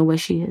doesn't know where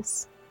she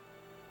is.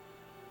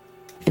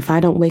 If I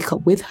don't wake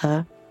up with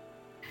her,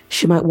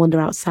 she might wander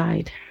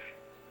outside.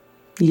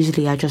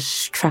 Usually I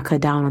just track her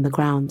down on the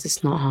ground.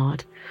 It's not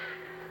hard.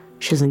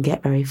 She doesn't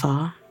get very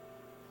far.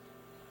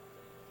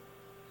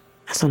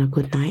 That's on a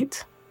good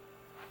night.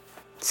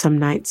 Some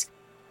nights,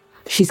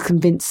 she's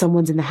convinced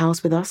someone's in the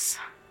house with us.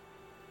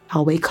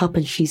 I'll wake up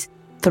and she's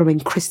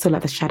throwing crystal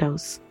at the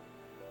shadows.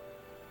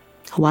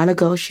 A while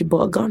ago, she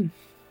bought a gun.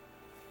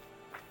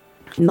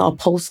 Not a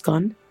pulse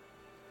gun.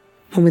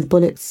 One with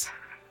bullets,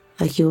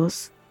 like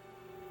yours.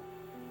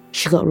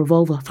 She got a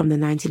revolver from the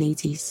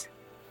 1980s.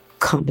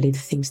 Can't believe the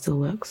thing still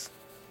works.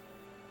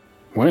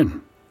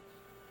 When?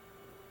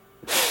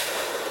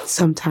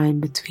 Sometime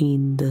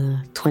between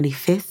the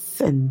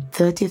 25th and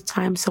 30th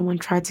time someone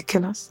tried to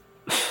kill us.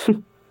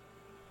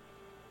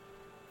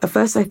 At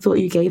first I thought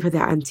you gave her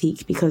that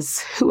antique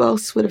because who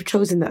else would have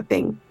chosen that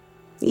thing?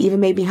 It even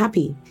made me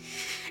happy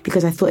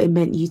because I thought it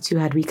meant you two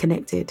had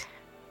reconnected.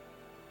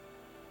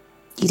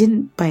 You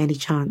didn't by any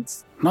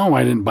chance. No,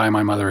 I didn't buy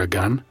my mother a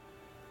gun.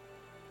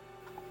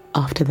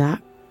 After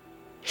that,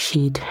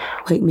 she'd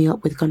wake me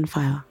up with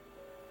gunfire.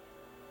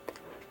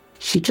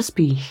 She'd just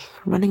be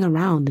running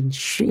around and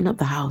shooting up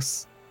the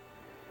house.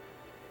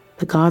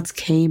 The guards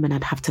came and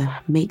I'd have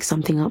to make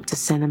something up to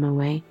send them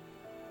away.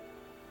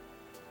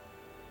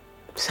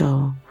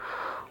 So,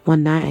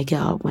 one night I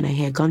get up when I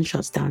hear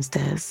gunshots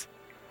downstairs.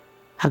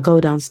 I go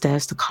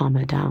downstairs to calm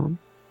her down.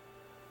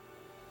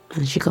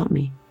 And she got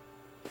me.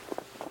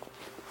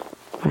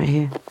 Right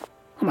here.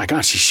 Oh my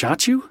God, she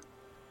shot you?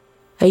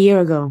 A year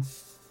ago.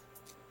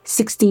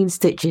 16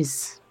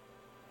 stitches.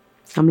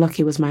 I'm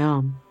lucky it was my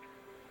arm.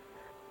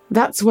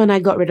 That's when I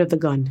got rid of the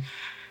gun.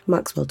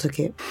 Maxwell took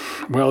it.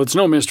 Well, it's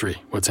no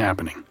mystery what's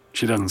happening.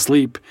 She doesn't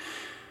sleep.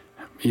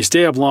 You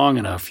stay up long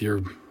enough,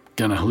 you're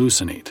gonna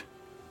hallucinate.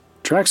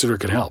 Traxeter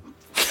could help.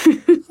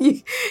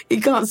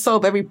 You can't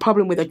solve every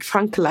problem with a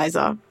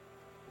tranquilizer.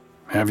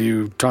 Have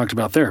you talked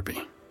about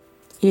therapy?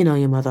 You know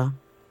your mother.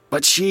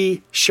 But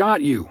she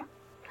shot you.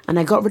 And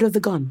I got rid of the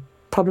gun.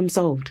 Problem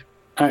solved.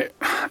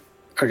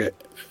 Okay,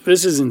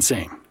 this is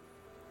insane.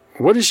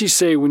 What does she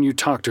say when you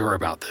talk to her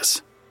about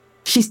this?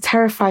 She's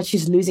terrified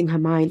she's losing her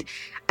mind,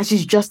 and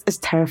she's just as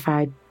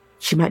terrified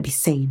she might be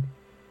sane.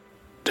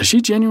 Does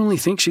she genuinely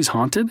think she's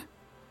haunted?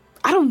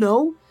 I don't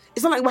know.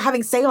 It's not like we're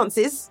having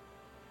seances.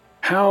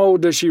 How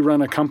does she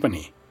run a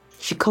company?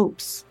 She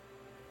copes.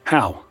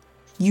 How?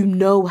 You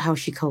know how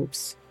she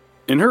copes.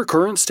 In her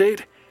current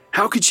state,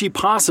 how could she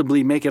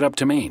possibly make it up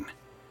to Maine?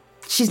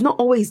 She's not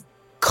always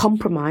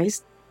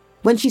compromised.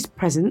 When she's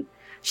present,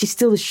 she's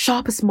still the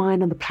sharpest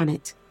mind on the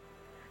planet.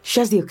 She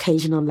has the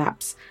occasional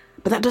lapse,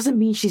 but that doesn't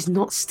mean she's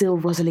not still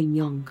Rosalind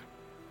Young.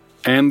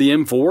 And the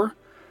M4?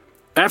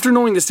 After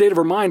knowing the state of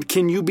her mind,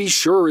 can you be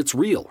sure it's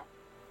real?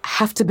 I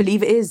have to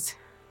believe it is.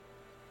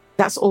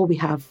 That's all we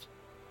have.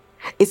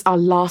 It's our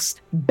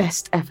last,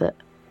 best effort.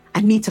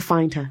 I need to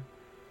find her.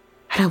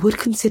 And I would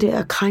consider it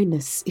a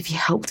kindness if you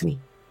helped me.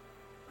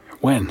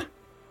 When?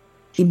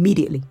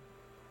 Immediately.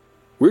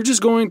 We're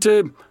just going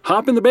to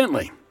hop in the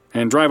Bentley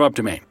and drive up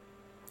to Maine.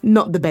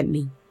 Not the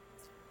Bentley.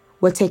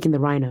 We're taking the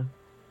Rhino.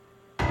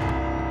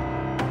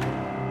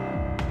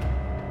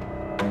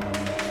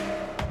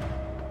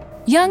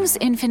 Young's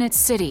Infinite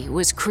City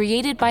was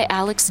created by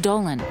Alex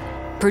Dolan,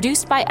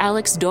 produced by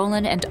Alex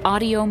Dolan and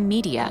Audio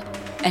Media,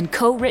 and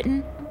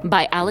co-written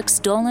by Alex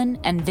Dolan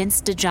and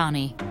Vince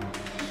DiGianni.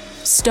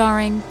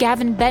 Starring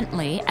Gavin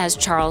Bentley as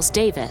Charles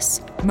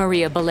Davis,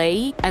 Maria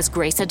Belei as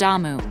Grace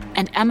Adamu,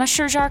 and Emma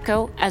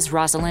Sherr-Ziarko as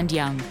Rosalind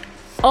Young.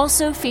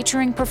 Also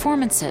featuring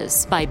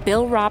performances by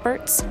Bill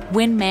Roberts,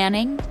 Wynn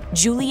Manning,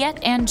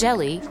 Juliet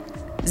Angeli,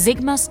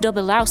 Zygmunt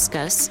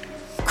Dobilauskas,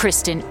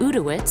 Kristen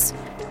Udowitz,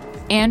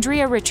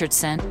 Andrea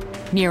Richardson,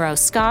 Nero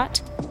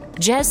Scott,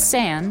 Jez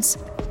Sands,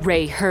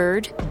 Ray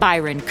Hurd,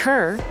 Byron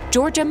Kerr,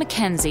 Georgia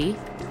McKenzie,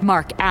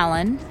 Mark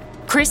Allen,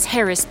 Chris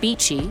Harris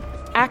Beachy,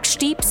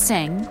 Akshdeep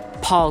Singh,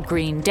 Paul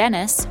Green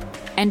Dennis,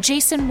 and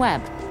Jason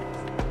Webb.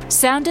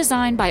 Sound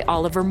design by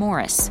Oliver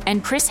Morris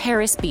and Chris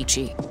Harris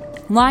Beachy.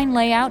 Line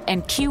layout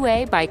and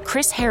QA by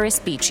Chris Harris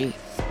Beachy.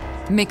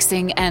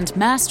 Mixing and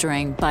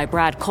mastering by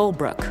Brad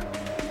Colebrook.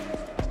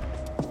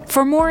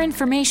 For more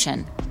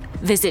information,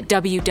 visit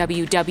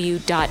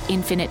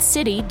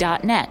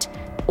www.infinitecity.net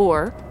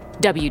or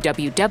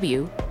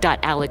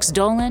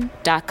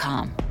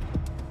www.alexdolan.com.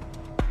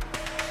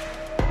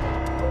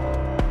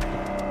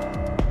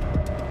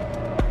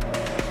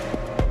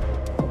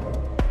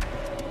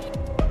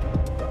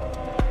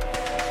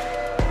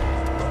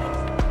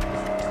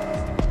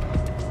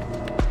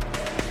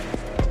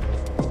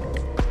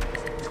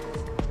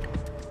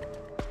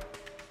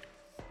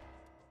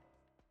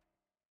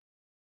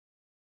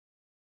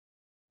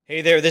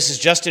 Hey there, this is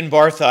Justin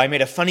Bartha. I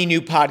made a funny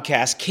new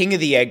podcast, King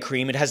of the Egg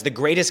Cream. It has the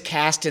greatest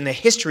cast in the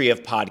history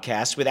of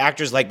podcasts with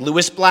actors like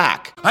Louis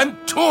Black. I'm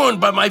torn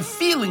by my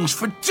feelings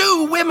for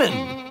two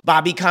women.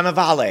 Bobby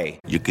Cannavale.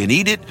 You can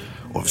eat it,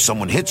 or if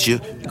someone hits you,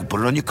 you can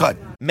put it on your cut.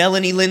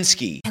 Melanie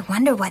Linsky. I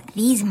wonder what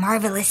these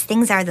marvelous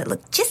things are that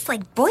look just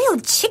like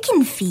boiled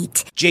chicken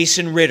feet.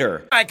 Jason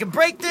Ritter. I can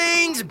break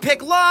things and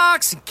pick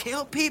locks and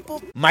kill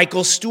people.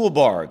 Michael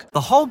Stuhlbarg.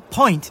 The whole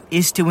point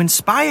is to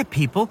inspire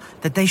people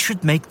that they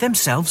should make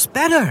themselves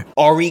better.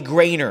 Ari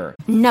Grainer.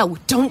 No,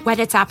 don't whet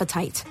its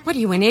appetite. What are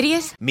you, an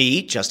idiot?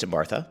 Me, Justin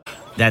Bartha.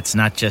 That's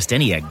not just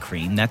any egg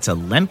cream, that's a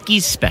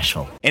Lemke's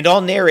special. And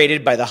all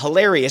narrated by the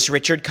hilarious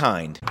Richard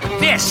Kind.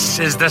 This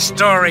is the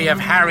story of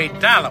Harry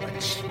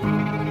Dalowitz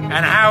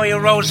and how he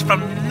rose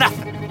from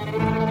nothing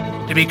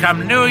to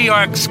become New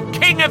York's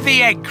King of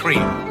the Egg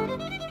Cream.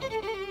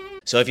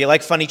 So if you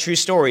like funny true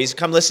stories,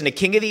 come listen to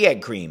King of the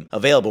Egg Cream,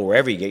 available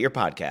wherever you get your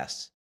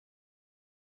podcasts.